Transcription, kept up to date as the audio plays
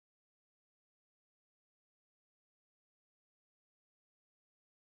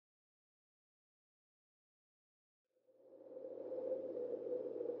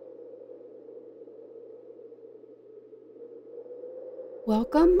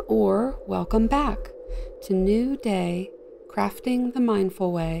Welcome or welcome back to New Day, Crafting the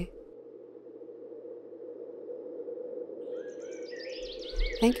Mindful Way.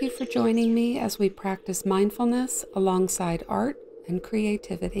 Thank you for joining me as we practice mindfulness alongside art and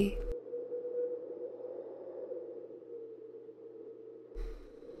creativity.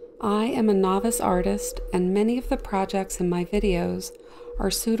 I am a novice artist, and many of the projects in my videos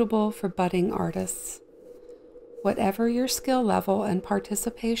are suitable for budding artists. Whatever your skill level and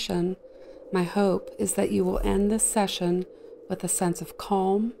participation, my hope is that you will end this session with a sense of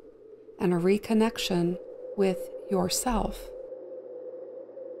calm and a reconnection with yourself.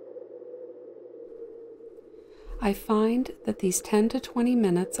 I find that these 10 to 20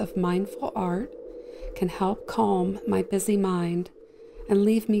 minutes of mindful art can help calm my busy mind and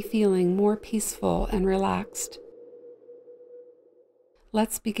leave me feeling more peaceful and relaxed.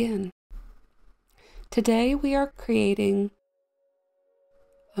 Let's begin. Today we are creating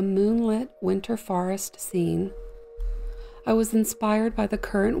a moonlit winter forest scene. I was inspired by the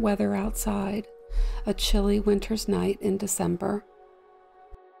current weather outside, a chilly winter's night in December.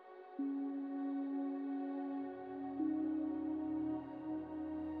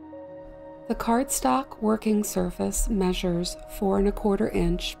 The cardstock working surface measures 4 1/4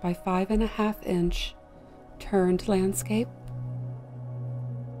 inch by 5 1/2 inch turned landscape.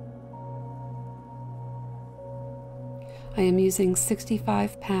 I am using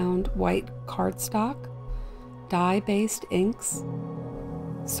 65-pound white cardstock, dye-based inks,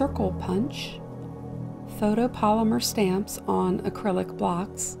 circle punch, photopolymer stamps on acrylic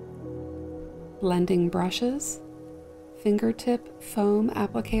blocks, blending brushes, fingertip foam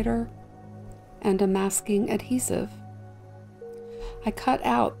applicator, and a masking adhesive. I cut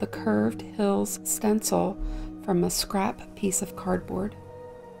out the curved hills stencil from a scrap piece of cardboard.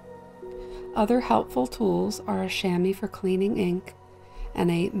 Other helpful tools are a chamois for cleaning ink and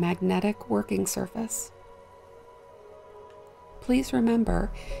a magnetic working surface. Please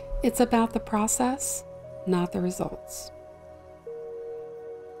remember, it's about the process, not the results.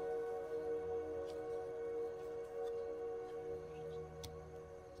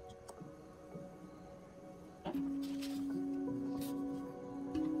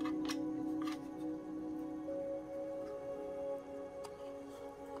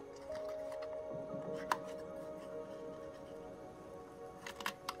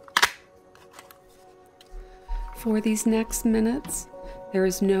 For these next minutes, there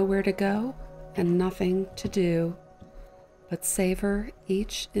is nowhere to go and nothing to do, but savor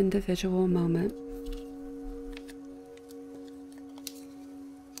each individual moment.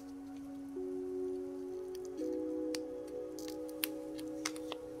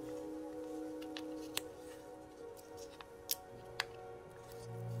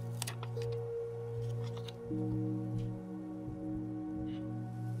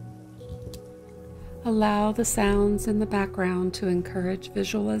 Allow the sounds in the background to encourage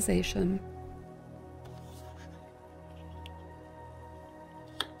visualization.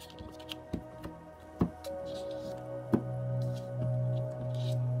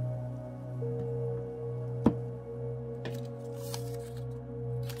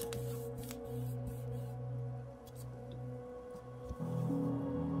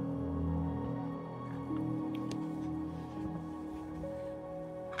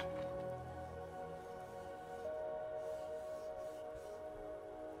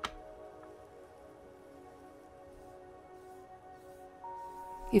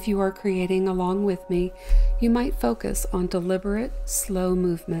 If you are creating along with me, you might focus on deliberate, slow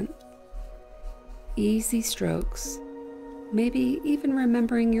movement, easy strokes, maybe even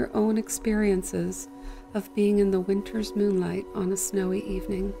remembering your own experiences of being in the winter's moonlight on a snowy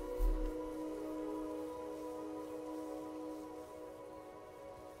evening.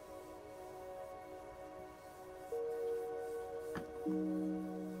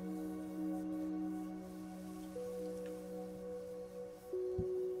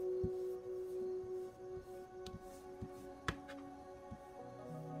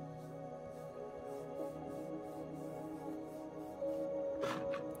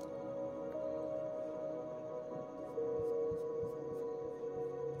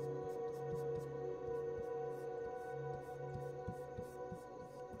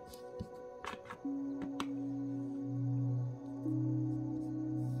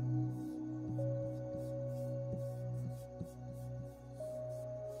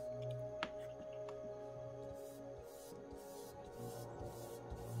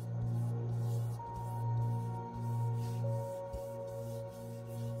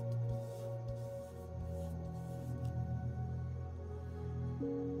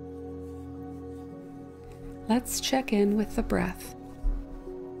 Let's check in with the breath.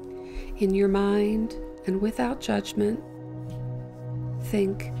 In your mind and without judgment,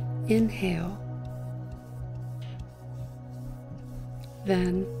 think inhale,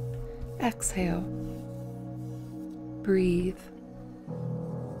 then exhale. Breathe.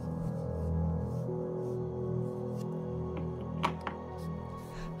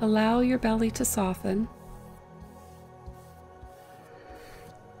 Allow your belly to soften.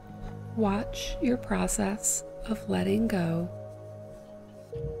 Watch your process of letting go.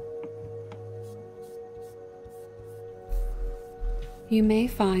 You may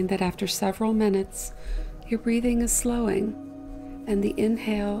find that after several minutes, your breathing is slowing and the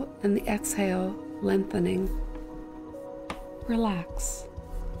inhale and the exhale lengthening. Relax.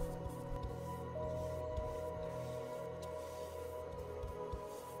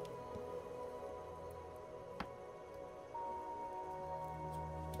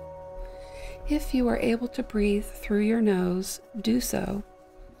 If you are able to breathe through your nose, do so.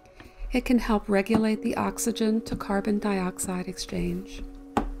 It can help regulate the oxygen to carbon dioxide exchange.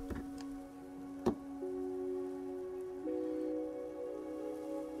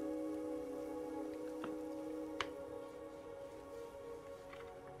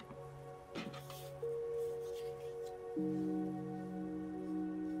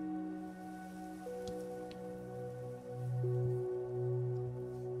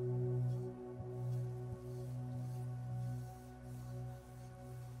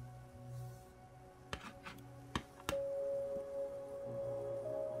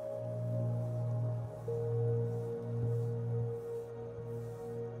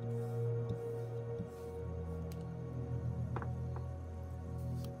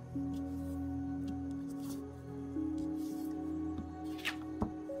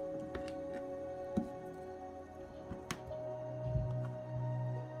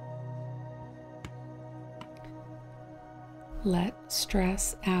 Let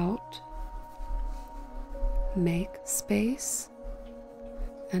stress out. Make space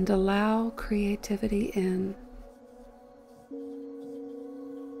and allow creativity in.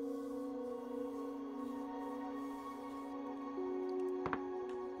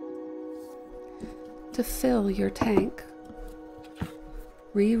 To fill your tank,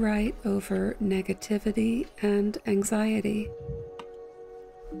 rewrite over negativity and anxiety.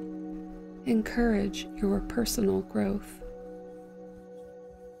 Encourage your personal growth.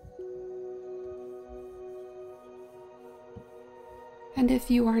 And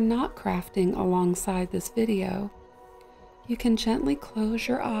if you are not crafting alongside this video, you can gently close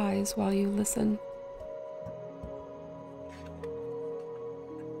your eyes while you listen.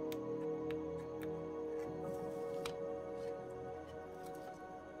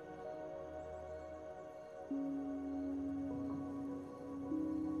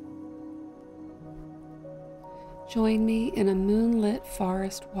 Join me in a moonlit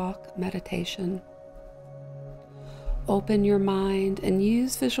forest walk meditation. Open your mind and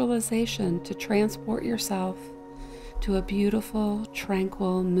use visualization to transport yourself to a beautiful,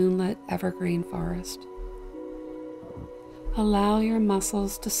 tranquil, moonlit evergreen forest. Allow your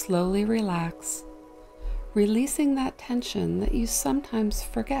muscles to slowly relax, releasing that tension that you sometimes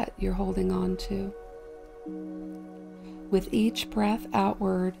forget you're holding on to. With each breath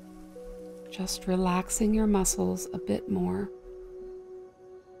outward, just relaxing your muscles a bit more.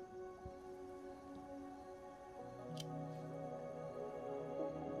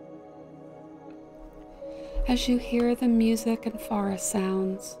 As you hear the music and forest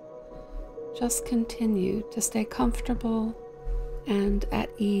sounds, just continue to stay comfortable and at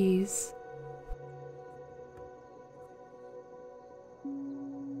ease.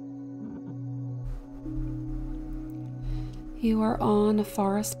 You are on a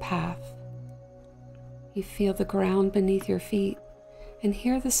forest path. You feel the ground beneath your feet and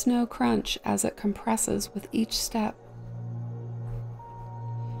hear the snow crunch as it compresses with each step.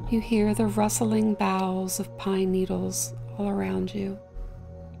 You hear the rustling boughs of pine needles all around you.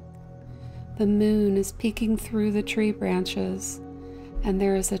 The moon is peeking through the tree branches, and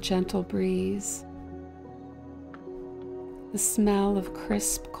there is a gentle breeze. The smell of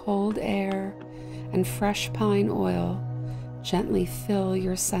crisp, cold air and fresh pine oil gently fill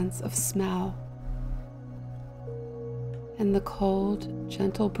your sense of smell. And the cold,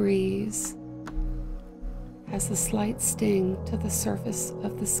 gentle breeze has a slight sting to the surface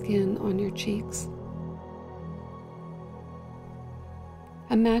of the skin on your cheeks.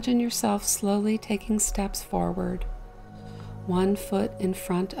 Imagine yourself slowly taking steps forward, one foot in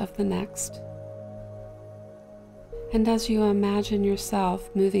front of the next. And as you imagine yourself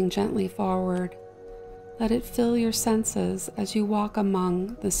moving gently forward, let it fill your senses as you walk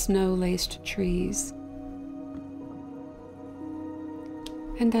among the snow-laced trees.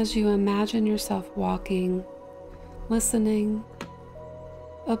 And as you imagine yourself walking, listening,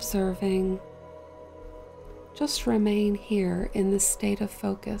 observing, just remain here in this state of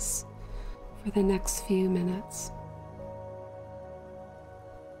focus for the next few minutes.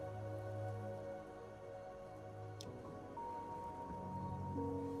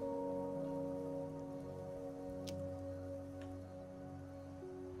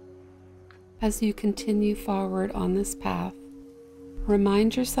 As you continue forward on this path,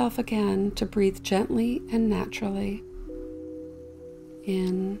 remind yourself again to breathe gently and naturally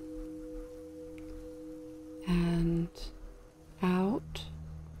in and out.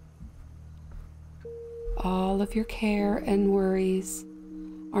 All of your care and worries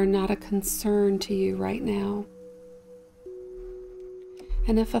are not a concern to you right now.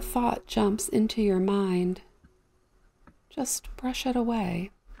 And if a thought jumps into your mind, just brush it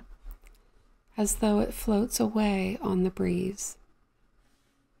away, as though it floats away on the breeze.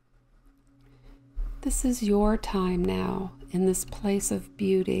 This is your time now in this place of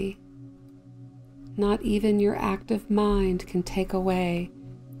beauty. Not even your active mind can take away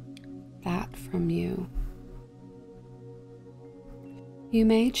that from you. You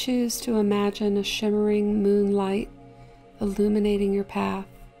may choose to imagine a shimmering moonlight illuminating your path,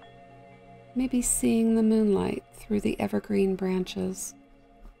 maybe seeing the moonlight through the evergreen branches.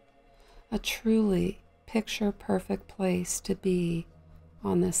 A truly picture-perfect place to be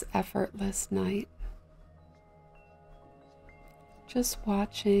on this effortless night. Just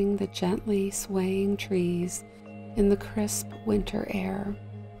watching the gently swaying trees in the crisp winter air.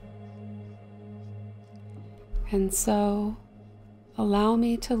 And so, allow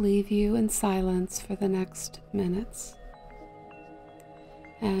me to leave you in silence for the next minutes.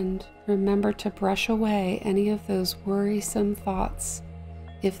 And remember to brush away any of those worrisome thoughts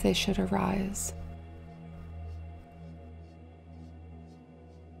if they should arise.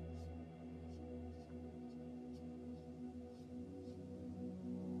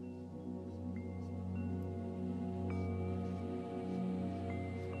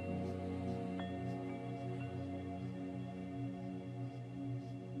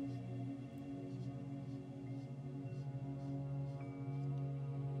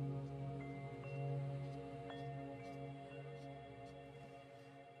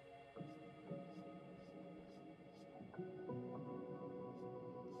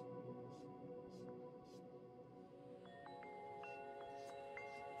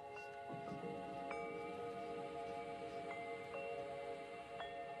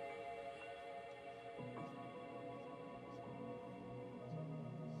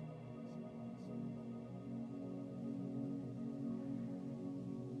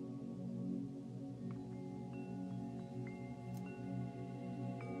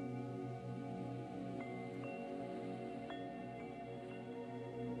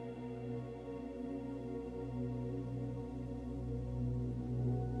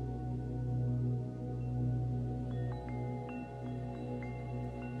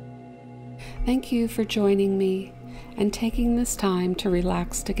 Thank you for joining me and taking this time to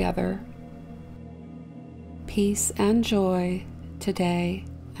relax together. Peace and joy today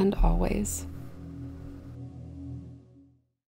and always.